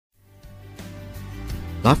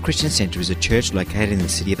Life Christian Centre is a church located in the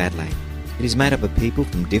city of Adelaide. It is made up of people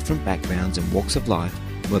from different backgrounds and walks of life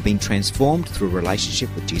who have been transformed through a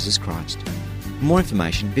relationship with Jesus Christ. For more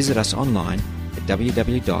information, visit us online at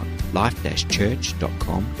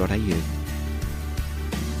www.life-church.com.au.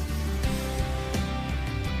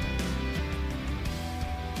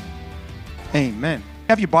 Amen.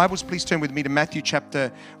 Have your Bibles, please turn with me to Matthew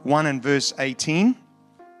chapter 1 and verse 18.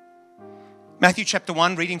 Matthew chapter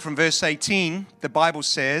 1, reading from verse 18, the Bible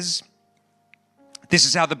says, "This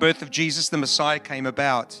is how the birth of Jesus, the Messiah, came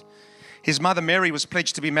about. His mother Mary was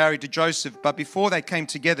pledged to be married to Joseph, but before they came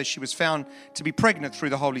together, she was found to be pregnant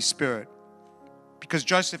through the Holy Spirit. Because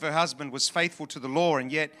Joseph, her husband, was faithful to the law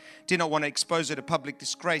and yet did not want to expose her to public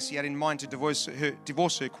disgrace, he had in mind to divorce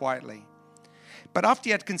her quietly. But after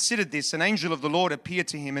he had considered this, an angel of the Lord appeared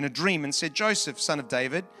to him in a dream and said, 'Joseph, son of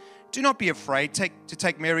David, do not be afraid to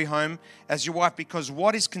take Mary home as your wife, because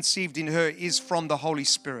what is conceived in her is from the Holy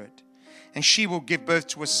Spirit. And she will give birth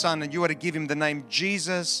to a son, and you are to give him the name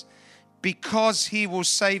Jesus, because he will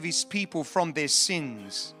save his people from their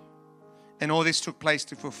sins.' And all this took place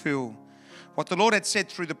to fulfill what the Lord had said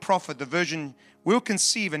through the prophet, 'The virgin will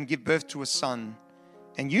conceive and give birth to a son,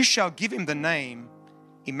 and you shall give him the name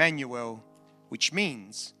Emmanuel,' which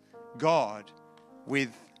means God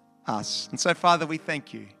with us." And so, Father, we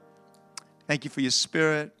thank you. Thank you for your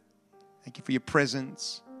Spirit. Thank you for your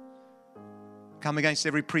presence. Come against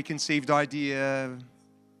every preconceived idea,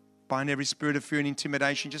 bind every spirit of fear and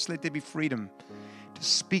intimidation. Just let there be freedom to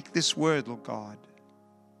speak this word, Lord God.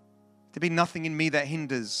 There be nothing in me that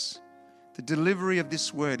hinders the delivery of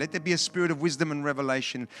this word. Let there be a spirit of wisdom and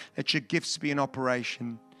revelation. Let your gifts be in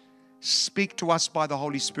operation. Speak to us by the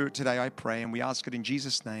Holy Spirit today, I pray, and we ask it in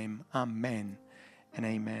Jesus' name. Amen and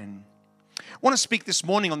amen. I want to speak this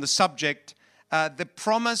morning on the subject, the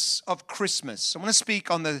promise of Christmas. I want to speak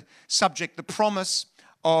on the subject, the promise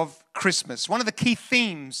of Christmas. One of the key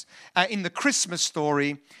themes in the Christmas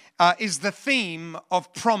story is the theme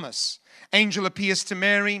of promise. Angel appears to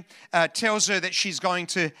Mary, tells her that she's going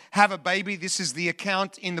to have a baby. This is the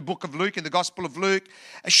account in the book of Luke, in the Gospel of Luke.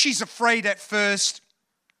 She's afraid at first.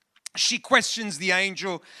 She questions the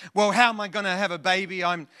angel. "Well, how am I going to have a baby?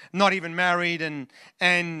 I'm not even married." And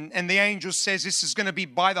the angel says this is going to be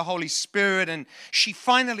by the Holy Spirit. And she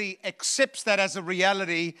finally accepts that as a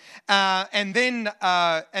reality. And then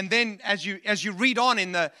as you read on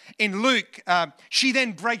in Luke, she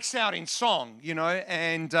then breaks out in song,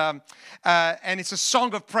 and it's a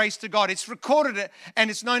song of praise to God. It's recorded and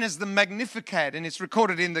it's known as the Magnificat, and it's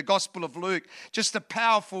recorded in the Gospel of Luke. Just a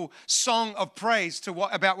powerful song of praise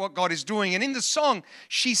about what God is doing. And in the song,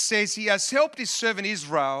 she says, "He has helped his servant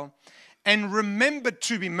Israel and remembered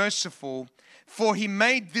to be merciful, for he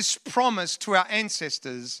made this promise to our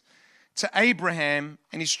ancestors, to Abraham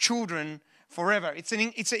and his children forever." It's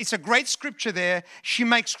a great scripture there. She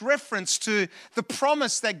makes reference to the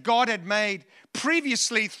promise that God had made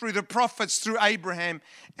previously through the prophets, through Abraham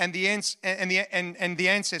and the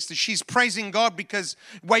ancestors. She's praising God because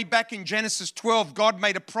way back in Genesis 12, God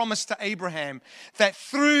made a promise to Abraham that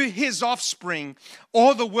through his offspring,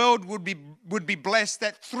 all the world would be blessed.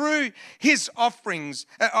 That through his offspring,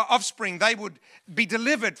 they would be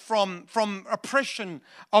delivered from oppression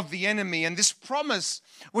of the enemy. And this promise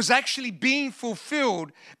was actually being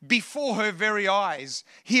fulfilled before her very eyes.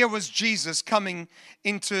 Here was Jesus coming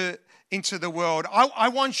into the world. I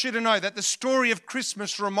want you to know that the story of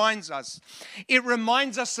Christmas reminds us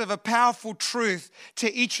of a powerful truth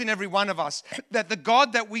to each and every one of us, that the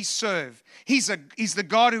God that we serve, He's the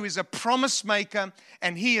God who is a promise maker,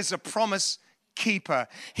 and He is a promise keeper.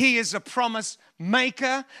 He is a promise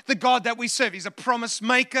maker. The God that we serve, He's a promise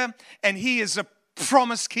maker, and He is a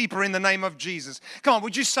promise keeper in the name of Jesus. Come on,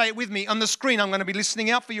 would you say it with me on the screen? I'm going to be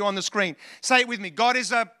listening out for you on the screen. Say it with me. God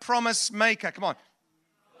is a promise maker. Come on.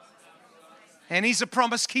 And He's a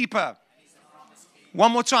promise keeper.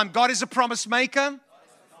 One more time. God is a promise maker.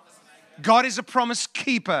 God is a promise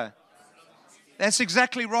keeper. That's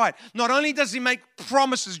exactly right. Not only does He make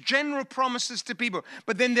promises, general promises to people,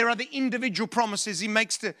 but then there are the individual promises He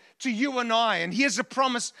makes to you and I. And here's a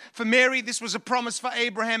promise for Mary. This was a promise for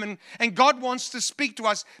Abraham. And God wants to speak to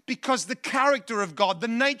us because the character of God, the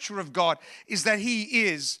nature of God, is that He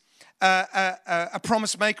is a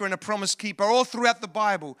promise maker and a promise keeper. All throughout the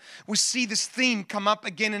Bible, we see this theme come up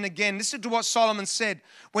again and again. Listen to what Solomon said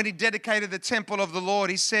when he dedicated the temple of the Lord.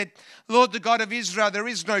 He said, "Lord, the God of Israel, there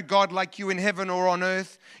is no God like you in heaven or on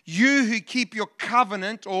earth. You who keep your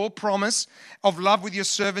covenant or promise of love with your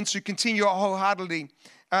servants, who continue wholeheartedly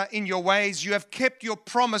in your ways. You have kept your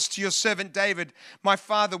promise to your servant David, my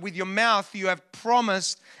father. With your mouth you have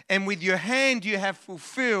promised, and with your hand you have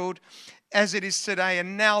fulfilled, as it is today.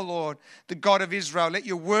 And now, Lord, the God of Israel, let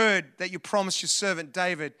your word that you promised your servant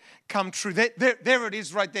David come true. There it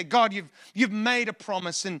is right there. God, you've made a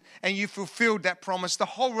promise and you fulfilled that promise. The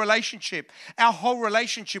whole relationship, our whole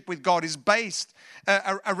relationship with God is based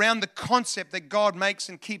around the concept that God makes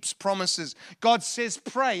and keeps promises. God says,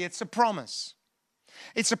 pray. It's a promise.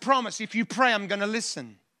 It's a promise. If you pray, I'm going to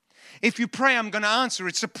listen. If you pray, I'm going to answer.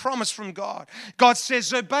 It's a promise from God. God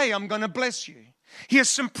says, obey. I'm going to bless you. Here's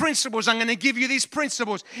some principles. I'm going to give you these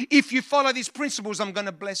principles. If you follow these principles, I'm going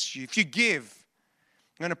to bless you. If you give,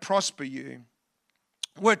 I'm going to prosper you.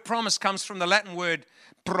 The word promise comes from the Latin word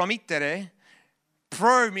promittere.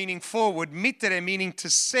 Pro meaning forward, mittere meaning to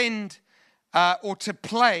send or to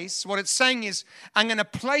place. What it's saying is, I'm going to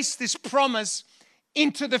place this promise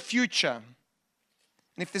into the future.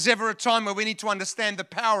 And if there's ever a time where we need to understand the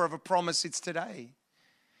power of a promise, it's today.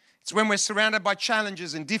 It's when we're surrounded by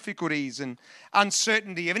challenges and difficulties and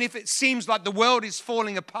uncertainty. Even if it seems like the world is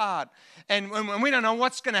falling apart and when we don't know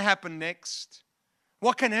what's going to happen next.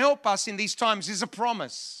 What can help us in these times is a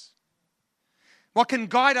promise. What can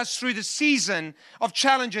guide us through the season of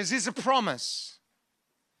challenges is a promise.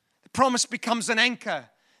 The promise becomes an anchor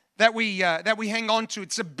that we hang on to.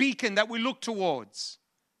 It's a beacon that we look towards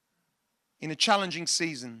in a challenging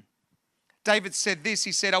season. David said this.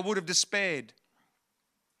 He said, I would have despaired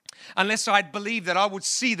unless I had believed that I would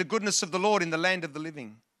see the goodness of the Lord in the land of the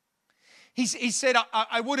living. He said,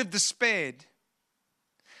 I would have despaired.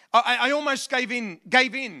 I almost gave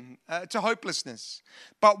in to hopelessness.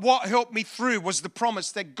 But what helped me through was the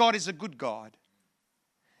promise that God is a good God.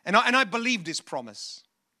 And I believe this promise.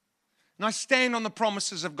 And I stand on the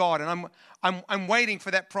promises of God, and I'm waiting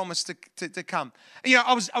for that promise to come. You know,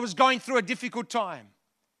 I was going through a difficult time.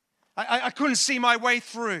 I couldn't see my way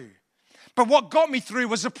through. But what got me through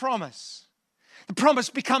was a promise. The promise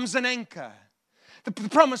becomes an anchor. The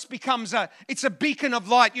promise becomes it's a beacon of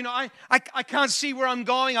light. You know, I can't see where I'm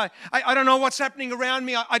going. I don't know what's happening around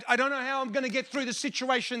me. I don't know how I'm going to get through the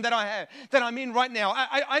situation that I'm in right now.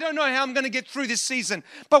 I don't know how I'm going to get through this season.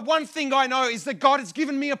 But one thing I know is that God has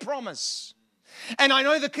given me a promise. And I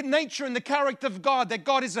know the nature and the character of God, that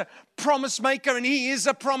God is a promise maker and He is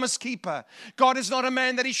a promise keeper. God is not a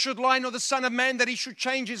man that He should lie, nor the Son of Man that He should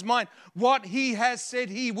change His mind. What He has said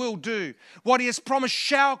He will do. What He has promised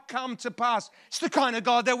shall come to pass. It's the kind of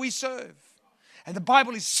God that we serve. And the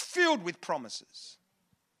Bible is filled with promises.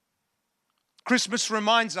 Christmas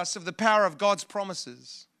reminds us of the power of God's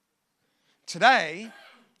promises. Today,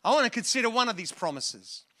 I want to consider one of these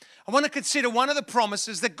promises. I want to consider one of the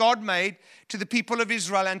promises that God made to the people of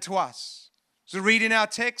Israel and to us. So read in our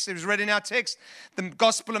text, it was read in our text, the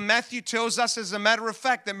Gospel of Matthew tells us as a matter of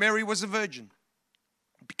fact that Mary was a virgin,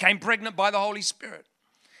 became pregnant by the Holy Spirit.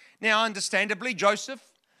 Now, understandably, Joseph,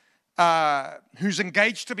 who's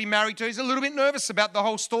engaged to be married to, he's a little bit nervous about the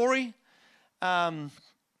whole story.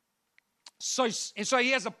 So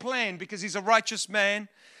he has a plan because he's a righteous man.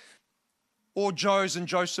 Or Joe's and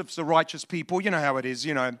Joseph's are righteous people. You know how it is,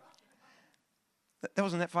 you know. That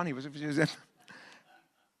wasn't that funny, was it?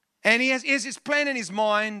 And he has his plan in his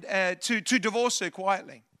mind to divorce her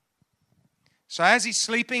quietly. So as he's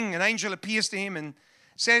sleeping, an angel appears to him and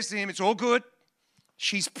says to him, it's all good.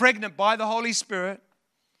 She's pregnant by the Holy Spirit.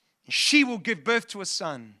 She will give birth to a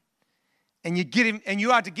son. And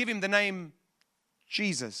you are to give him the name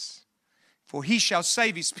Jesus. For he shall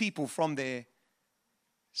save his people from their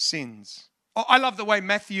sins. Oh, I love the way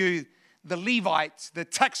Matthew, the Levite, the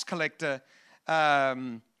tax collector,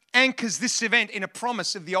 anchors this event in a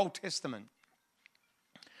promise of the Old Testament.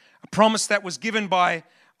 A promise that was given by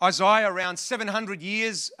Isaiah around 700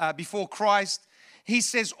 years before Christ. He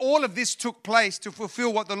says all of this took place to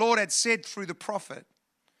fulfill what the Lord had said through the prophet.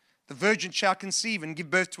 The virgin shall conceive and give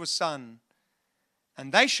birth to a son,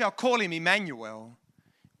 and they shall call him Emmanuel,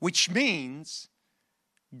 which means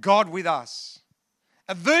God with us.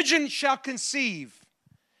 A virgin shall conceive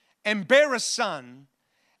and bear a son,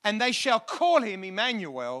 and they shall call him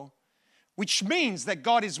Emmanuel, which means that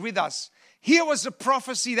God is with us. Here was a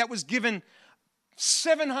prophecy that was given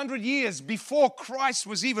 700 years before Christ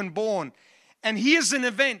was even born. And here's an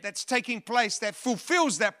event that's taking place that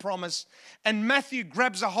fulfills that promise. And Matthew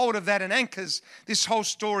grabs a hold of that and anchors this whole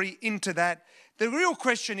story into that. The real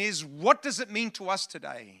question is, what does it mean to us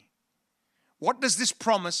today? What does this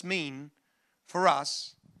promise mean for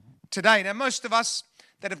us today? Now, most of us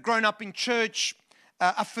that have grown up in church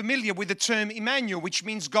are familiar with the term Emmanuel, which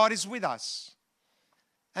means God is with us.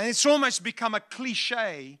 And it's almost become a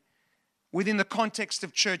cliche within the context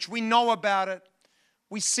of church. We know about it.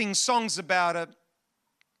 We sing songs about it.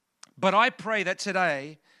 But I pray that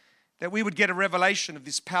today that we would get a revelation of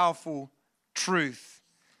this powerful truth.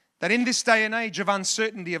 That in this day and age of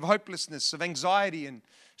uncertainty, of hopelessness, of anxiety and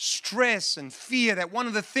stress and fear, that one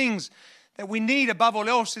of the things that we need above all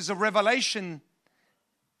else is a revelation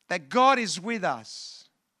that God is with us.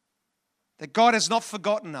 That God has not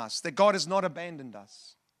forgotten us. That God has not abandoned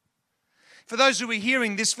us. For those who are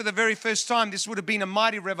hearing this for the very first time, this would have been a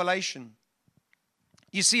mighty revelation.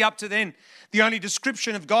 You see, up to then, the only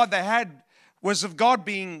description of God they had was of God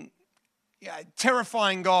being a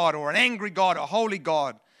terrifying God or an angry God, a holy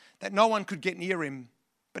God, that no one could get near him.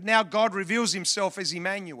 But now God reveals himself as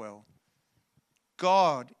Emmanuel.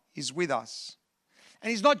 God is with us. And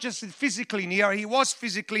he's not just physically near. He was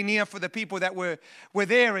physically near for the people that were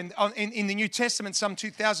there in the New Testament some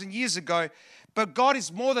 2,000 years ago. But God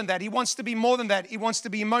is more than that. He wants to be more than that. He wants to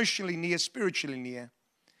be emotionally near, spiritually near.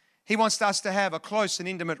 He wants us to have a close and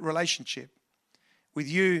intimate relationship with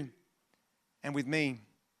you and with me.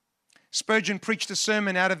 Spurgeon preached a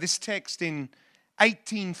sermon out of this text in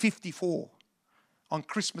 1854 on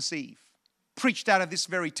Christmas Eve. Preached out of this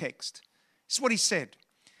very text. This is what he said.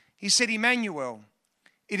 He said, Emmanuel,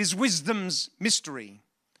 it is wisdom's mystery,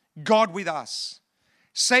 God with us.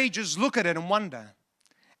 Sages look at it and wonder.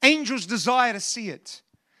 Angels desire to see it.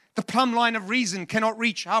 The plumb line of reason cannot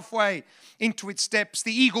reach halfway into its depths.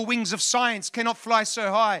 The eagle wings of science cannot fly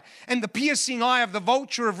so high. And the piercing eye of the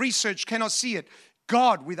vulture of research cannot see it.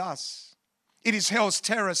 God with us. It is hell's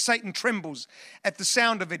terror. Satan trembles at the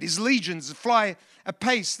sound of it. His legions fly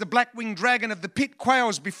apace. The black-winged dragon of the pit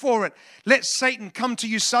quails before it. Let Satan come to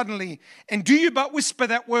you suddenly. And do you but whisper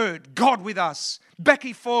that word, God with us. Back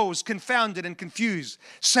he falls, confounded and confused.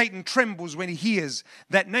 Satan trembles when he hears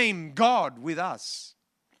that name, God with us.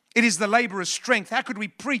 It is the laborer's strength. How could we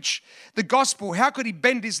preach the gospel? How could he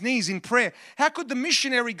bend his knees in prayer? How could the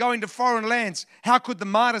missionary go into foreign lands? How could the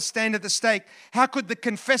martyr stand at the stake? How could the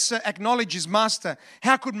confessor acknowledge his master?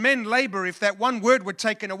 How could men labor if that one word were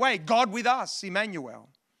taken away? God with us, Emmanuel.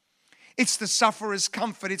 It's the sufferer's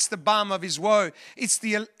comfort. It's the balm of his woe. It's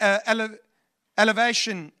the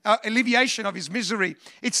alleviation of his misery.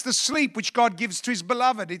 It's the sleep which God gives to his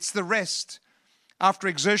beloved. It's the rest after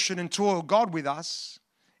exertion and toil. God with us.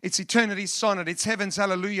 It's eternity's sonnet. It's heaven's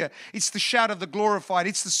hallelujah. It's the shout of the glorified.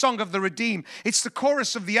 It's the song of the redeemed. It's the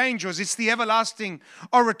chorus of the angels. It's the everlasting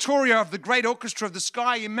oratorio of the great orchestra of the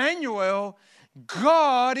sky. Emmanuel,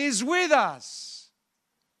 God is with us.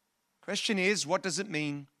 Question is, what does it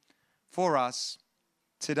mean for us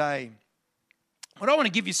today? But I want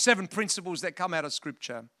to give you 7 principles that come out of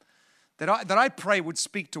Scripture that I pray would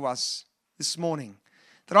speak to us this morning.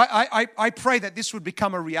 That I pray that this would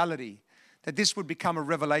become a reality. That this would become a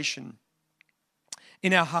revelation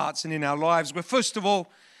in our hearts and in our lives. But first of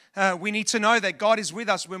all, we need to know that God is with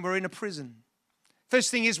us when we're in a prison. First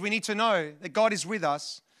thing is we need to know that God is with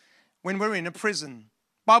us when we're in a prison.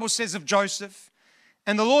 The Bible says of Joseph,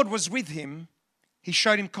 and the Lord was with him. He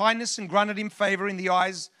showed him kindness and granted him favor in the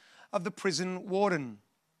eyes of the prison warden.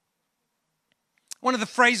 One of the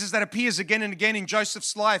phrases that appears again and again in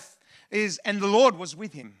Joseph's life is, and the Lord was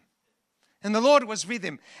with him. And the Lord was with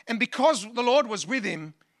him. And because the Lord was with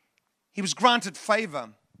him, he was granted favor.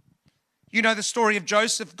 You know the story of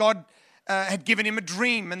Joseph. God had given him a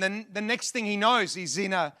dream. And then the next thing he knows, he's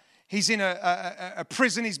in a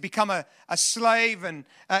prison. He's become a slave in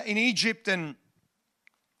Egypt. And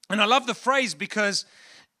I love the phrase because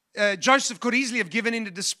Joseph could easily have given into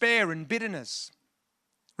despair and bitterness,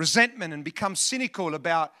 resentment, and become cynical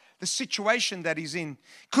about the situation that he's in.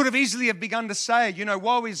 Could have easily have begun to say,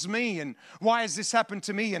 woe is me, and why has this happened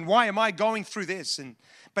to me, and why am I going through this?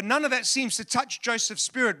 But none of that seems to touch Joseph's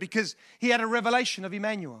spirit because he had a revelation of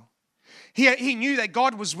Emmanuel. He knew that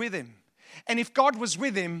God was with him. And if God was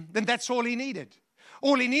with him, then that's all he needed.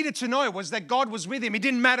 All he needed to know was that God was with him. It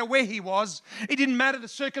didn't matter where he was. It didn't matter the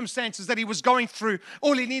circumstances that he was going through.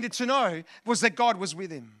 All he needed to know was that God was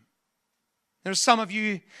with him. There are some of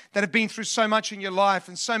you that have been through so much in your life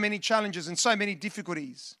and so many challenges and so many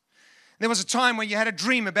difficulties. There was a time when you had a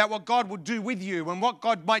dream about what God would do with you and what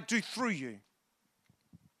God might do through you.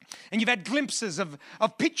 And you've had glimpses of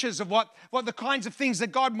pictures of what the kinds of things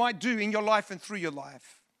that God might do in your life and through your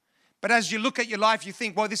life. But as you look at your life, you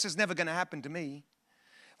think, well, this is never going to happen to me.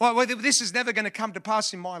 Well, this is never going to come to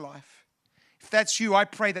pass in my life. If that's you, I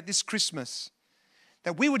pray that this Christmas,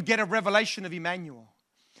 that we would get a revelation of Emmanuel.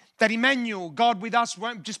 That Emmanuel, God with us,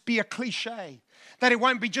 won't just be a cliche. That it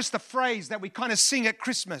won't be just a phrase that we kind of sing at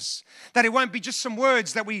Christmas. That it won't be just some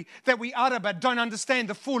words that we utter but don't understand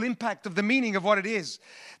the full impact of the meaning of what it is.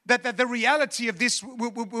 That the reality of this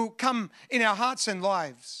will come in our hearts and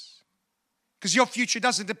lives. Because your future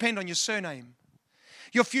doesn't depend on your surname.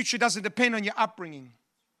 Your future doesn't depend on your upbringing.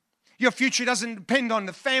 Your future doesn't depend on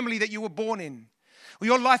the family that you were born in, or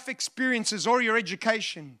your life experiences, or your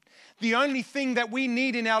education. The only thing that we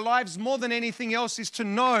need in our lives more than anything else is to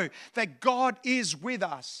know that God is with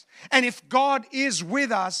us. And if God is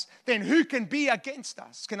with us, then who can be against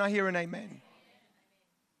us? Can I hear an amen?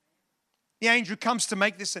 The angel comes to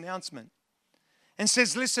make this announcement and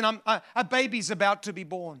says, listen, a baby's about to be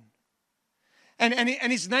born.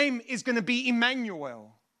 And his name is going to be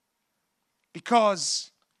Emmanuel, because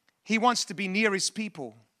he wants to be near his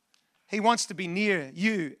people. He wants to be near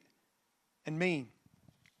you and me.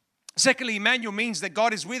 Secondly, Emmanuel means that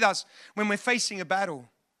God is with us when we're facing a battle.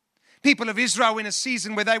 People of Israel in a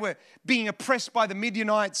season where they were being oppressed by the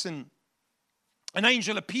Midianites, and an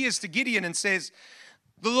angel appears to Gideon and says,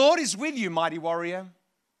 the Lord is with you, mighty warrior.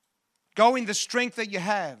 Go in the strength that you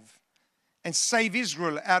have and save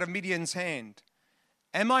Israel out of Midian's hand.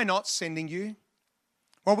 Am I not sending you?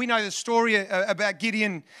 Well, we know the story about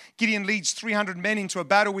Gideon. Gideon leads 300 men into a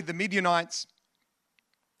battle with the Midianites,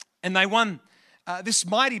 and they won this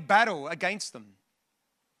mighty battle against them.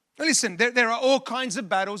 Now listen, there are all kinds of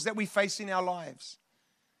battles that we face in our lives.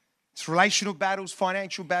 It's relational battles,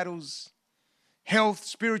 financial battles, health,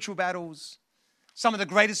 spiritual battles. Some of the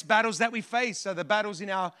greatest battles that we face are the battles in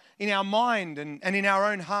our mind and in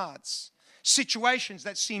our own hearts. Situations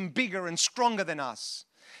that seem bigger and stronger than us.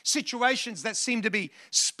 Situations that seem to be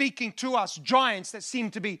speaking to us. Giants that seem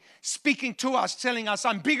to be speaking to us, telling us,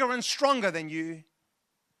 I'm bigger and stronger than you.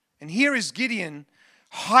 And here is Gideon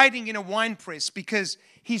hiding in a winepress because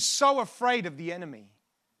he's so afraid of the enemy.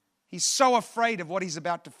 He's so afraid of what he's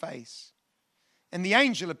about to face. And the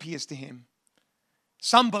angel appears to him.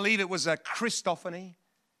 Some believe it was a Christophany.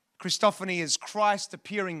 Christophany is Christ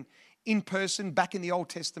appearing in person back in the Old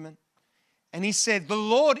Testament. And he said, the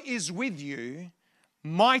Lord is with you,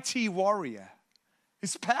 mighty warrior.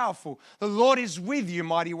 It's powerful. The Lord is with you,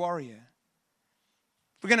 mighty warrior.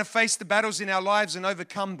 If we're going to face the battles in our lives and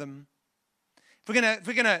overcome them, if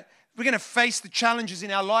we're going to face the challenges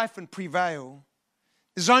in our life and prevail,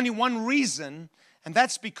 there's only one reason, and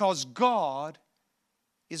that's because God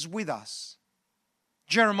is with us.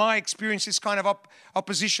 Jeremiah experienced this kind of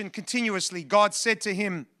opposition continuously. God said to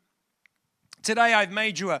him, today I've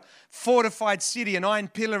made you a fortified city, an iron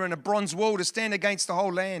pillar and a bronze wall to stand against the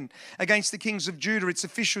whole land, against the kings of Judah, its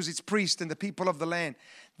officials, its priests, and the people of the land.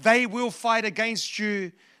 They will fight against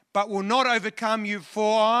you, but will not overcome you,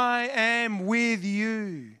 for I am with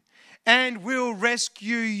you and will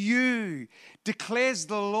rescue you, declares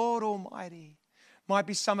the Lord Almighty. Might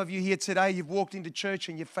be some of you here today, you've walked into church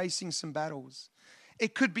and you're facing some battles.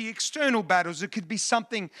 It could be external battles. It could be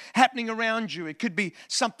something happening around you. It could be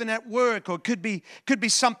something at work, or it could be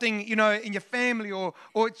something, in your family, or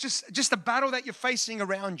it's just a battle that you're facing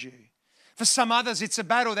around you. For some others, it's a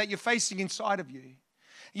battle that you're facing inside of you.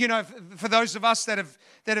 For those of us that have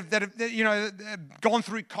gone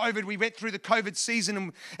through COVID, we went through the COVID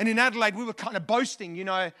season, and in Adelaide we were kind of boasting,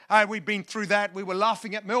 hey, we've been through that. We were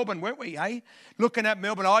laughing at Melbourne, weren't we, hey? Looking at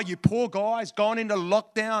Melbourne, oh, you poor guys, gone into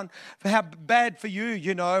lockdown, how bad for you,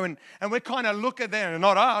 and we're kind of look at them,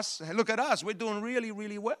 not us, look at us, we're doing really,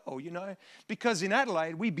 really well, because in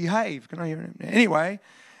Adelaide we behave. Can I hear it? Anyway,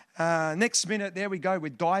 next minute, there we go, we're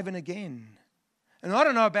diving again. And I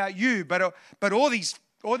don't know about you, but all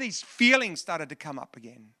these feelings started to come up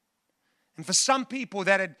again. And for some people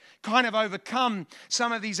that had kind of overcome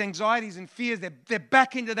some of these anxieties and fears, they're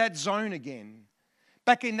back into that zone again.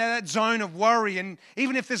 Back into that zone of worry. And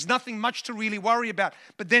even if there's nothing much to really worry about,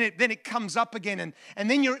 but then it comes up again. And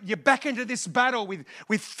then you're back into this battle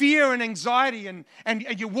with fear and anxiety, and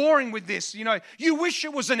you're warring with this. You wish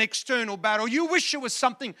it was an external battle. You wish it was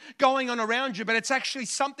something going on around you, but it's actually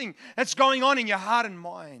something that's going on in your heart and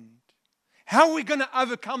mind. How are we going to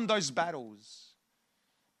overcome those battles?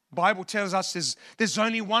 The Bible tells us there's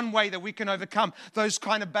only one way that we can overcome those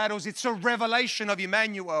kind of battles. It's a revelation of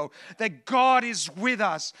Emmanuel, that God is with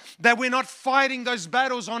us, that we're not fighting those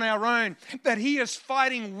battles on our own, that He is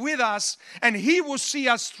fighting with us, and He will see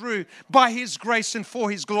us through by His grace and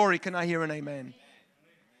for His glory. Can I hear an amen?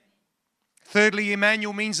 Thirdly,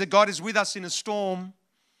 Emmanuel means that God is with us in a storm.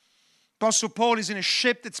 Apostle Paul is in a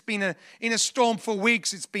ship that's been in a storm for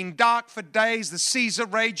weeks. It's been dark for days. The seas are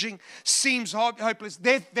raging. Seems hopeless.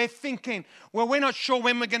 They're thinking, well, we're not sure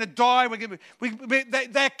when we're going to die.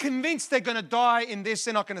 They're convinced they're going to die in this.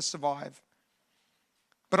 They're not going to survive.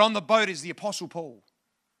 But on the boat is the Apostle Paul.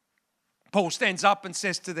 Paul stands up and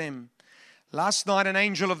says to them, last night an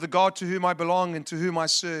angel of the God to whom I belong and to whom I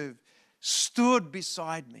serve stood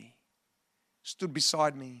beside me.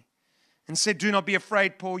 and said, "Do not be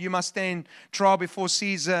afraid, Paul. You must stand trial before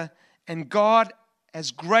Caesar. And God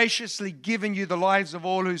has graciously given you the lives of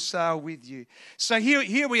all who sail with you." So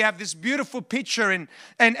here we have this beautiful picture, and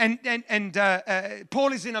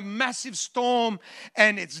Paul is in a massive storm,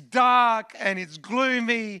 and it's dark, and it's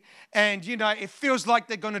gloomy, and it feels like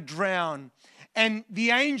they're going to drown. And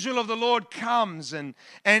the angel of the Lord comes, and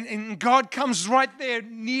God comes right there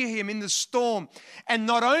near him in the storm. And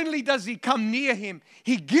not only does he come near him,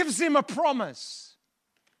 he gives him a promise.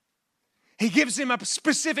 He gives him a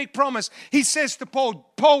specific promise. He says to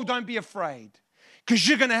Paul, "Paul, don't be afraid, because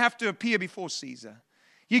you're going to have to appear before Caesar.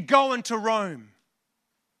 You're going to Rome,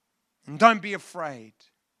 and don't be afraid."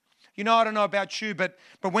 I don't know about you, but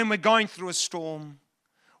when we're going through a storm,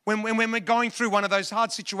 when we're going through one of those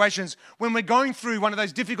hard situations, when we're going through one of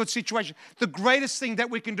those difficult situations, the greatest thing that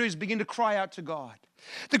we can do is begin to cry out to God.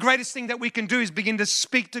 The greatest thing that we can do is begin to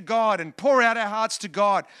speak to God and pour out our hearts to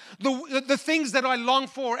God. The things that I long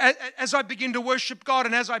for as I begin to worship God,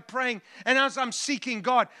 and as I'm praying and as I'm seeking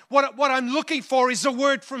God, what I'm looking for is a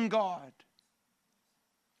word from God.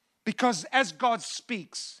 Because as God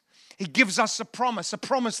speaks, He gives us a promise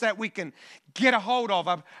that we can get a hold of,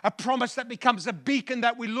 a promise that becomes a beacon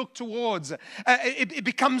that we look towards. It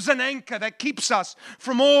becomes an anchor that keeps us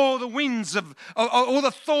from all the winds of all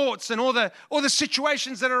the thoughts and all the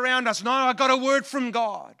situations that are around us. No, I got a word from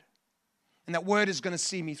God, and that word is going to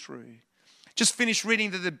see me through. Just finished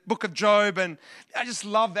reading the book of Job, and I just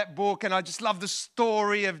love that book, and I just love the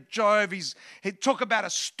story of Job. He talk about a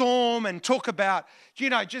storm and talk about,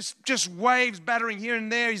 just waves battering here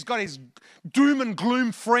and there. He's got his doom and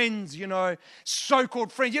gloom friends,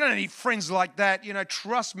 so-called friends. You don't need friends like that,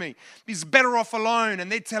 trust me. He's better off alone,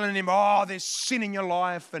 and they're telling him, there's sin in your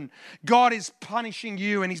life, and God is punishing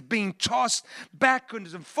you, and he's being tossed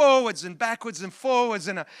backwards and forwards and backwards and forwards.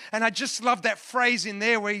 And I just love that phrase in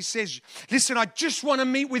there where he says, "Listen, I just want to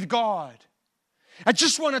meet with God. I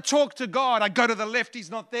just want to talk to God." I go to the left, he's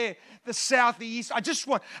not there. The south, the east. I just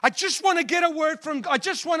want to get a word from God. I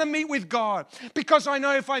just want to meet with God, because I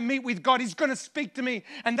know if I meet with God, he's going to speak to me,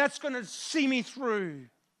 and that's going to see me through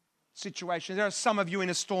situations. There are some of you in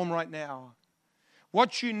a storm right now.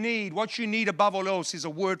 What you need above all else is a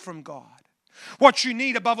word from God. What you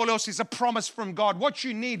need above all else is a promise from God. What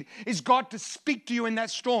you need is God to speak to you in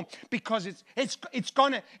that storm, because it's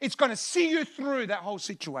going to see you through that whole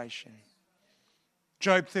situation.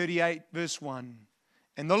 Job 38 verse 1.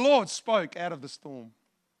 "And the Lord spoke out of the storm."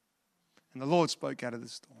 And the Lord spoke out of the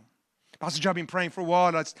storm. "Pastor Joe, I've been praying for a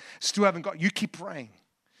while. I still haven't got." You keep praying.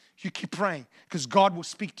 You keep praying, because God will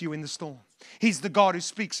speak to you in the storm. He's the God who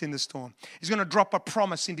speaks in the storm. He's going to drop a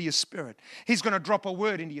promise into your spirit. He's going to drop a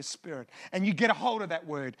word into your spirit. And you get a hold of that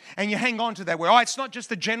word, and you hang on to that word. It's not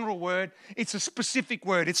just a general word. It's a specific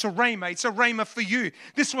word. It's a rhema. It's a rhema for you.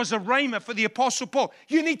 This was a rhema for the Apostle Paul.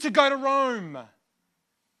 You need to go to Rome.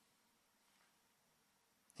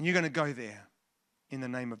 And you're going to go there in the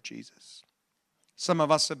name of Jesus. Some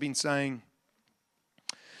of us have been saying,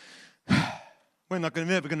 we're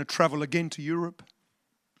never going to travel again to Europe.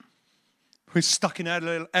 We're stuck in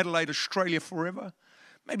Adelaide, Australia forever.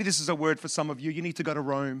 Maybe this is a word for some of you. You need to go to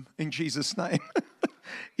Rome in Jesus' name.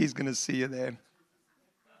 He's going to see you there.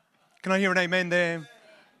 Can I hear an amen there?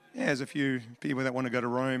 Yeah, there's a few people that want to go to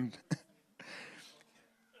Rome.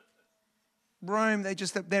 Rome,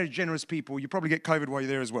 they're generous people. You probably get COVID while you're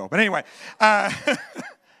there as well. But anyway,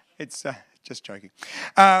 it's just joking.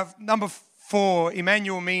 Number 4,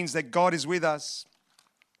 Emmanuel means that God is with us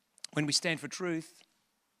when we stand for truth.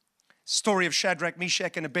 Story of Shadrach,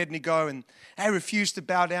 Meshach, and Abednego, and they refused to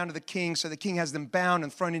bow down to the king, so the king has them bound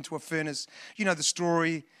and thrown into a furnace. You know the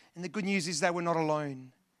story. And the good news is they were not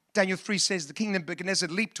alone. Daniel 3 says the king Nebuchadnezzar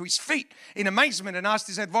leaped to his feet in amazement and asked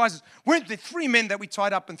his advisors, "Weren't there 3 men that we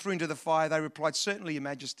tied up and threw into the fire?" They replied, "Certainly, Your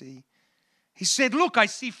Majesty." He said, "Look, I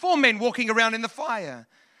see 4 men walking around in the fire,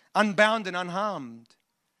 unbound and unharmed.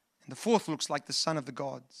 And the 4th looks like the son of the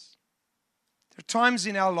gods." There are times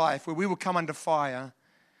in our life where we will come under fire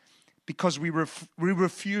because we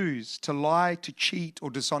refuse to lie, to cheat,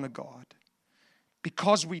 or dishonor God,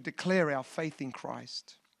 because we declare our faith in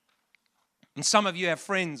Christ. And some of you have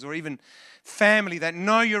friends or even family that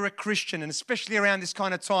know you're a Christian, and especially around this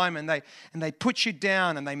kind of time, and they put you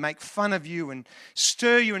down and they make fun of you and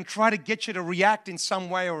stir you and try to get you to react in some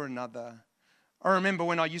way or another. I remember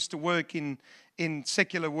when I used to work in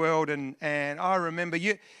secular world, and I remember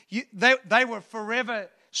they were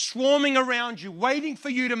forever swarming around you, waiting for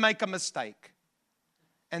you to make a mistake,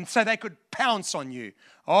 and so they could pounce on you.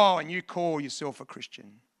 And you call yourself a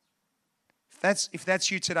Christian. If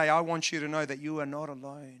that's you today, I want you to know that you are not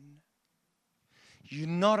alone. You're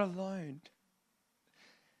not alone.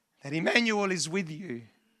 that Emmanuel is with you.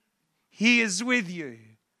 He is with you.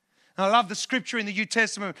 And I love the scripture in the New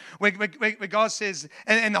Testament where God says,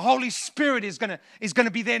 and the Holy Spirit is going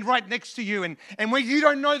to be there right next to you. And when you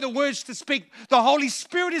don't know the words to speak, the Holy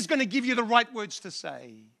Spirit is going to give you the right words to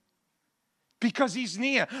say. Because He's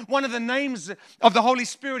near. One of the names of the Holy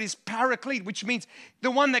Spirit is Paraclete, which means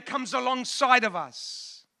the one that comes alongside of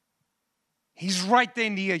us. He's right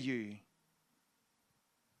there near you.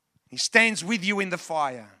 He stands with you in the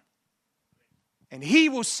fire. And He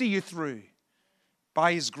will see you through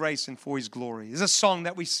by His grace and for His glory. There's a song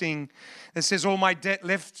that we sing that says, all my debt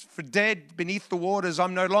left for dead beneath the waters.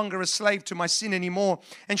 I'm no longer a slave to my sin anymore.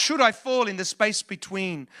 And should I fall in the space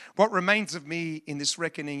between, what remains of me in this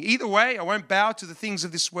reckoning? Either way, I won't bow to the things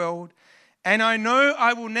of this world. And I know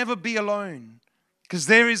I will never be alone, because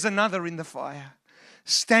there is another in the fire.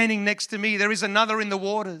 Standing next to me, there is another in the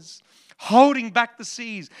waters, holding back the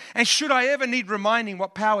seas. And should I ever need reminding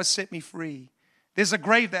what power set me free, there's a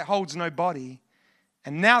grave that holds no body.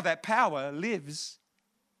 And now that power lives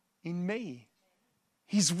in me.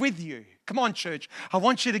 He's with you. Come on, church. I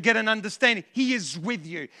want you to get an understanding. He is with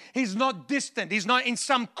you. He's not distant. He's not in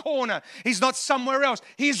some corner. He's not somewhere else.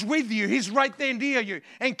 He's with you. He's right there near you,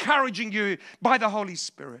 encouraging you by the Holy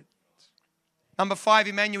Spirit. Number 5,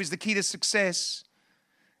 Emmanuel is the key to success.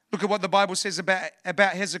 Look at what the Bible says about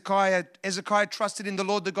Hezekiah. Hezekiah trusted in the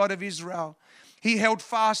Lord, the God of Israel. He held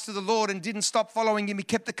fast to the Lord and didn't stop following Him. He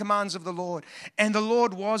kept the commands of the Lord. And the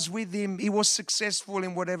Lord was with him. He was successful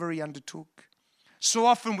in whatever he undertook. So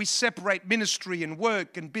often we separate ministry and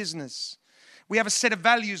work and business. We have a set of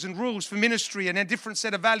values and rules for ministry and a different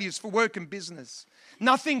set of values for work and business.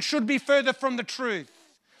 Nothing should be further from the truth.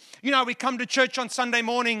 You know, we come to church on Sunday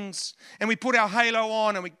mornings and we put our halo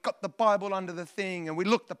on and we got the Bible under the thing and we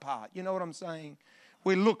look the part. You know what I'm saying?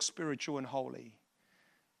 We look spiritual and holy.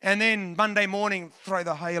 And then Monday morning, throw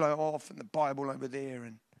the halo off and the Bible over there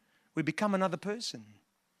and we become another person.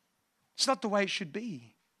 It's not the way it should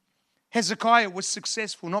be. Hezekiah was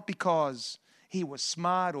successful not because he was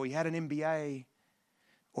smart or he had an MBA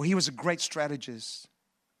or he was a great strategist.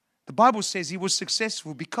 The Bible says he was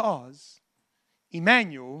successful because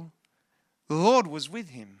Emmanuel, the Lord, was with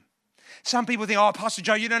him. Some people think, oh, Pastor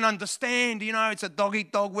Joe, you don't understand. You know, it's a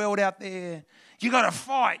dog-eat-dog world out there. You got to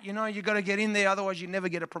fight. You know, you got to get in there. Otherwise, you never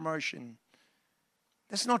get a promotion.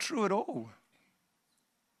 That's not true at all.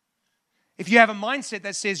 If you have a mindset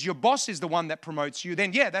that says your boss is the one that promotes you,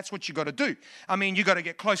 then yeah, that's what you got to do. I mean, you got to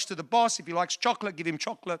get close to the boss. If he likes chocolate, give him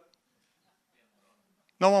chocolate.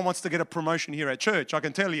 No one wants to get a promotion here at church, I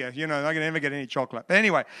can tell you. You know, I can never get any chocolate. But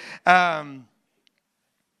anyway,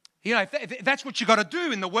 you know, if that's what you got to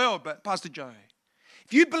do in the world, but Pastor Joe,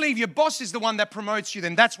 if you believe your boss is the one that promotes you,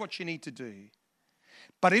 then that's what you need to do.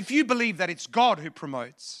 But if you believe that it's God who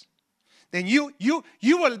promotes, then you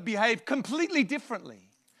will behave completely differently.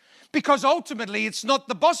 Because ultimately, it's not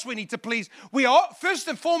the boss we need to please. First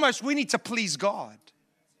and foremost, we need to please God.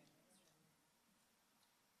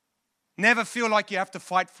 Never feel like you have to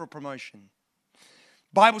fight for a promotion.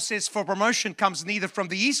 Bible says, for promotion comes neither from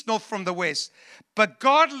the east nor from the west, but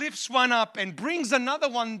God lifts one up and brings another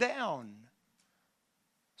one down.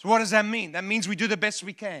 So what does that mean? That means we do the best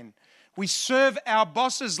we can. We serve our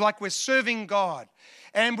bosses like we're serving God.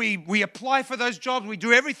 And we apply for those jobs. We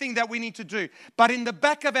do everything that we need to do. But in the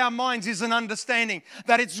back of our minds is an understanding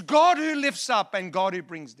that it's God who lifts up and God who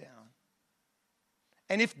brings down.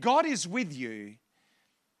 And if God is with you,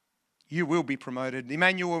 you will be promoted.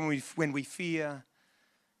 Emmanuel, when we fear.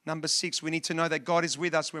 Number 6, we need to know that God is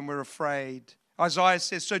with us when we're afraid. Isaiah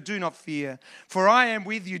says, so do not fear, for I am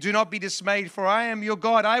with you. Do not be dismayed, for I am your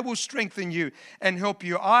God. I will strengthen you and help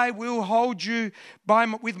you. I will hold you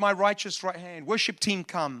with my righteous right hand. Worship team,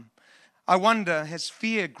 come. I wonder, has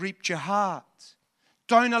fear gripped your heart?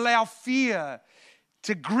 Don't allow fear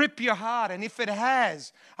to grip your heart. And if it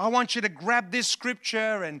has, I want you to grab this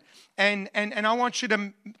scripture and I want you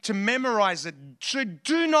to memorize it. So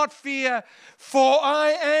do not fear, for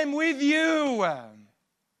I am with you.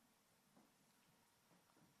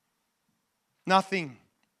 Nothing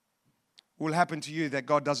will happen to you that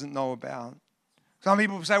God doesn't know about. Some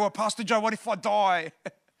people say, well, Pastor Joe, what if I die?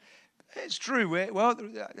 It's true. Well,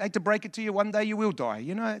 I hate to break it to you, one day you will die.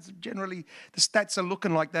 You know, it's generally, the stats are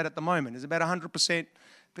looking like that at the moment. It's about 100%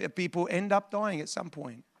 of people end up dying at some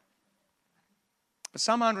point. But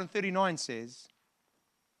Psalm 139 says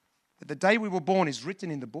that the day we were born is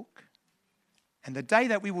written in the book, and the day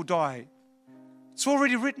that we will die, it's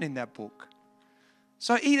already written in that book.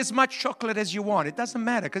 So eat as much chocolate as you want. It doesn't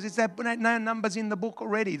matter because it's that numbers in the book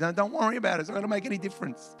already. Don't worry about it. It's not going to make any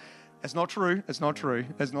difference. That's not true. That's not true.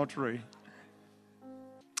 That's not true.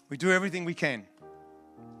 We do everything we can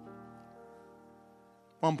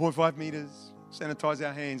 1.5 meters, sanitize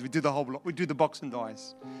our hands. We do the whole block. We do the box and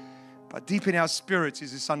dice. But deep in our spirits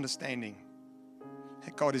is this understanding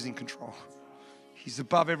that God is in control. He's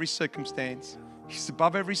above every circumstance. He's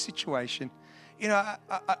above every situation. You know,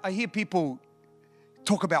 I hear people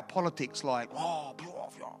talk about politics like, oh,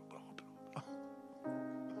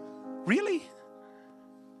 really?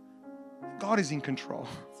 God is in control.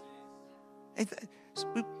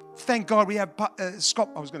 Thank God we have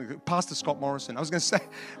Pastor Scott Morrison. I was going to say,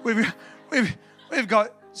 we've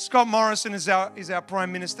got Scott Morrison is our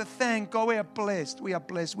Prime Minister. Thank God we are blessed. We are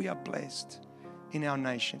blessed. We are blessed in our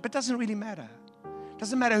nation. But it doesn't really matter. It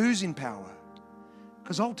doesn't matter who's in power,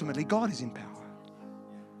 because ultimately God is in power.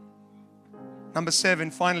 Number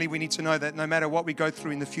 7, finally, we need to know that no matter what we go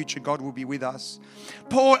through in the future, God will be with us.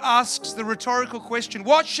 Paul asks the rhetorical question,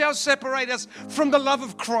 what shall separate us from the love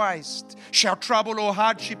of Christ? Shall trouble or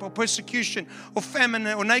hardship or persecution or famine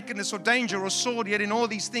or nakedness or danger or sword? Yet in all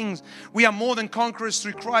these things we are more than conquerors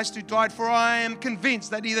through Christ who died. For I am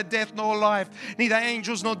convinced that neither death nor life, neither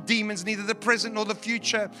angels nor demons, neither the present nor the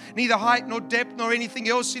future, neither height nor depth nor anything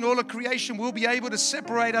else in all of creation will be able to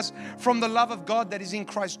separate us from the love of God that is in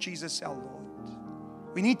Christ Jesus our Lord.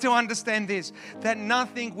 We need to understand this, that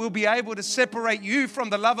nothing will be able to separate you from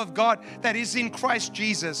the love of God that is in Christ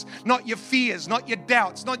Jesus. Not your fears, not your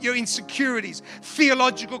doubts, not your insecurities,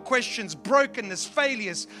 theological questions, brokenness,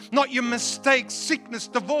 failures, not your mistakes, sickness,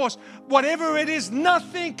 divorce. Whatever it is,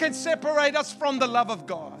 nothing can separate us from the love of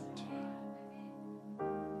God.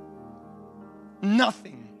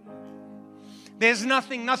 Nothing. There's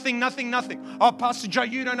nothing. Oh, Pastor Joe,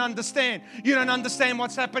 you don't understand. You don't understand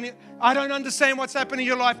what's happening. I don't understand what's happening in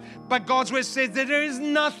your life. But God's word says that there is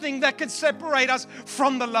nothing that can separate us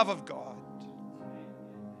from the love of God.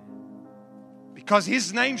 Because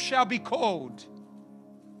His name shall be called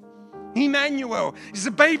Emmanuel. He's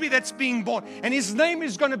a baby that's being born. And His name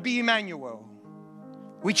is going to be Emmanuel.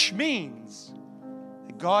 Which means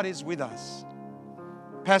that God is with us.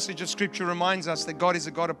 Passage of Scripture reminds us that God is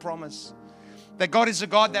a God of promise. That God is a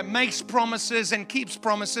God that makes promises and keeps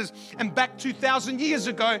promises. And back 2,000 years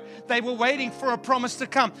ago, they were waiting for a promise to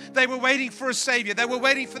come. They were waiting for a Savior. They were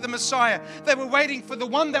waiting for the Messiah. They were waiting for the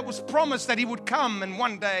one that was promised that He would come. And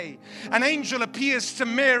one day, an angel appears to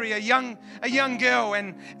Mary, a young girl,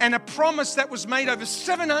 and a promise that was made over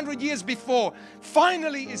 700 years before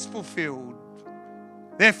finally is fulfilled.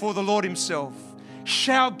 Therefore, the Lord Himself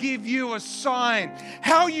shall give you a sign.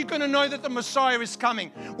 How are you going to know that the Messiah is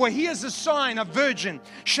coming? Well, here's a sign. A virgin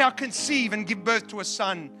shall conceive and give birth to a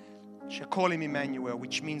son. Shall call him Emmanuel,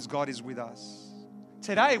 which means God is with us.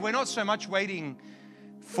 Today, we're not so much waiting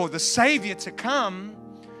for the Savior to come.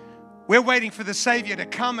 We're waiting for the Savior to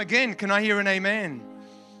come again. Can I hear an amen?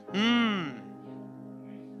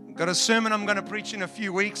 Got a sermon I'm going to preach in a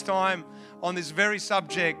few weeks' time on this very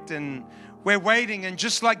subject, and we're waiting, and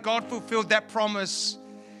just like God fulfilled that promise,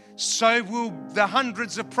 so will the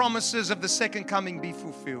hundreds of promises of the second coming be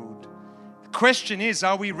fulfilled. The question is,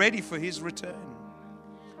 are we ready for His return?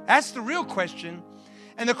 That's the real question.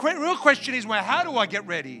 And the real question is, well, how do I get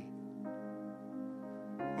ready?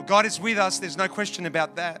 Well, God is with us. There's no question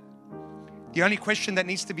about that. The only question that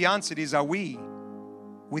needs to be answered is, are we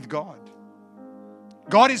with God?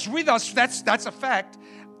 God is with us. That's a fact.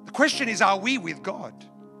 The question is, are we with God?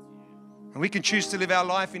 And we can choose to live our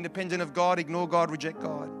life independent of God, ignore God, reject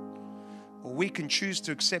God. Or we can choose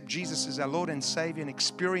to accept Jesus as our Lord and Savior and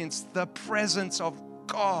experience the presence of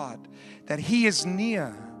God, that He is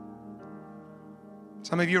near.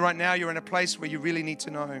 Some of you right now, you're in a place where you really need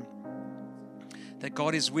to know that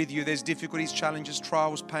God is with you. There's difficulties, challenges,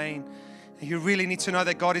 trials, pain. And you really need to know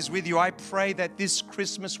that God is with you. I pray that this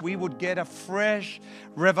Christmas we would get a fresh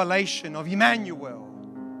revelation of Emmanuel.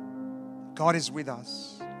 God is with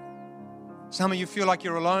us. Some of you feel like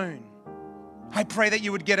you're alone. I pray that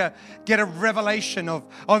you would get a revelation of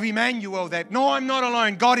Emmanuel, that no, I'm not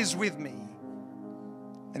alone. God is with me.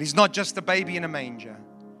 That He's not just a baby in a manger.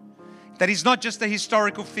 That He's not just a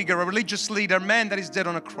historical figure, a religious leader, a man that is dead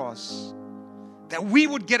on a cross. That we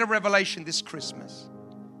would get a revelation this Christmas.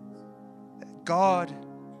 That God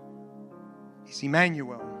is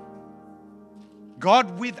Emmanuel.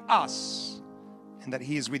 God with us. And that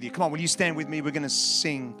He is with you. Come on, will you stand with me? We're going to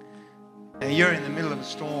sing. Now, you're in the middle of a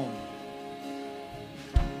storm,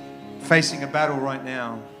 facing a battle right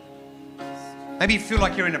now. Maybe you feel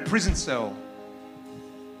like you're in a prison cell.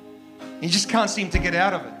 You just can't seem to get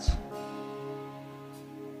out of it.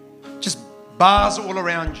 Just bars all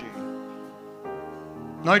around you.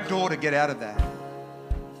 No door to get out of that.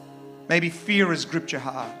 Maybe fear has gripped your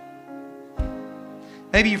heart.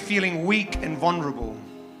 Maybe you're feeling weak and vulnerable.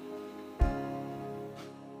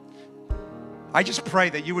 I just pray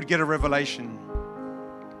that you would get a revelation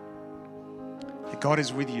that God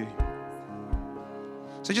is with you.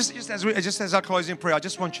 So just as I close in prayer, I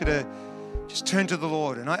just want you to just turn to the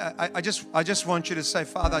Lord. And I just want you to say,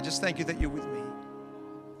 Father, I just thank you that you're with me.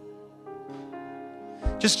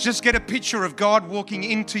 Just get a picture of God walking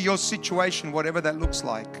into your situation, whatever that looks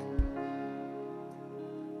like.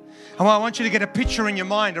 And I want you to get a picture in your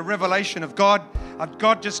mind, a revelation of God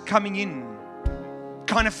just coming in,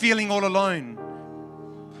 kind of feeling all alone.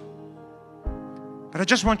 But I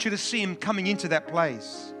just want you to see Him coming into that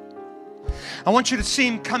place. I want you to see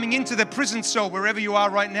Him coming into the prison cell wherever you are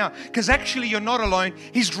right now. Because actually you're not alone.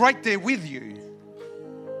 He's right there with you.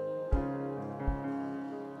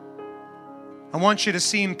 I want you to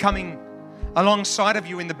see Him coming alongside of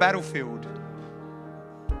you in the battlefield.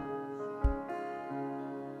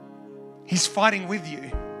 He's fighting with you.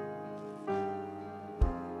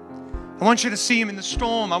 I want you to see Him in the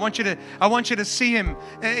storm. I want you to see Him.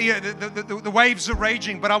 The waves are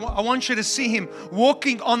raging, but I want you to see Him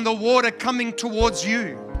walking on the water coming towards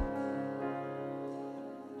you.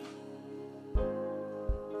 I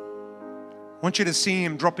want you to see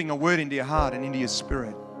Him dropping a word into your heart and into your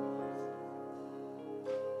spirit.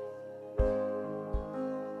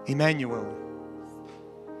 Emmanuel,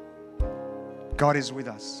 God is with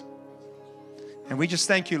us. And we just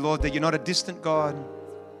thank you, Lord, that you're not a distant God,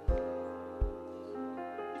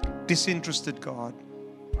 disinterested God,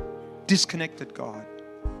 disconnected God.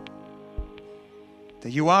 That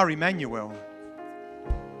you are Emmanuel,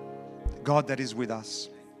 the God that is with us.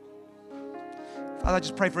 Father, I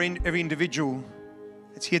just pray for every individual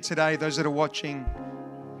that's here today, those that are watching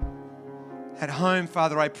at home.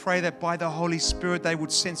 Father, I pray that by the Holy Spirit they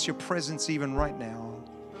would sense your presence even right now.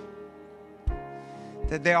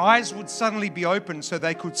 That their eyes would suddenly be opened so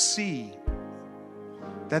they could see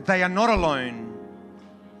that they are not alone,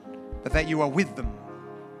 but that you are with them,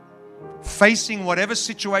 facing whatever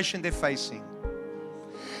situation they're facing.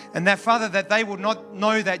 And that, Father, that they would not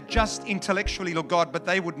know that just intellectually, Lord God, but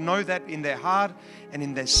they would know that in their heart and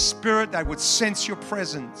in their spirit, they would sense your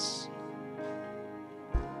presence.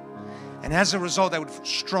 And as a result, they would feel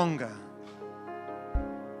stronger.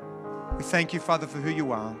 We thank you, Father, for who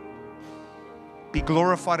you are. Be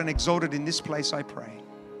glorified and exalted in this place, I pray.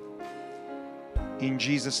 In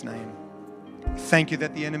Jesus' name. Thank you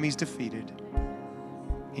that the enemy is defeated.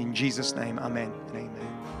 In Jesus' name, amen and amen.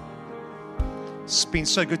 It's been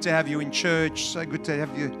so good to have you in church. So good to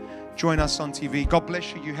have you join us on TV. God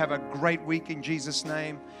bless you. You have a great week in Jesus'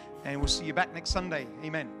 name. And we'll see you back next Sunday.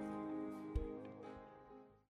 Amen.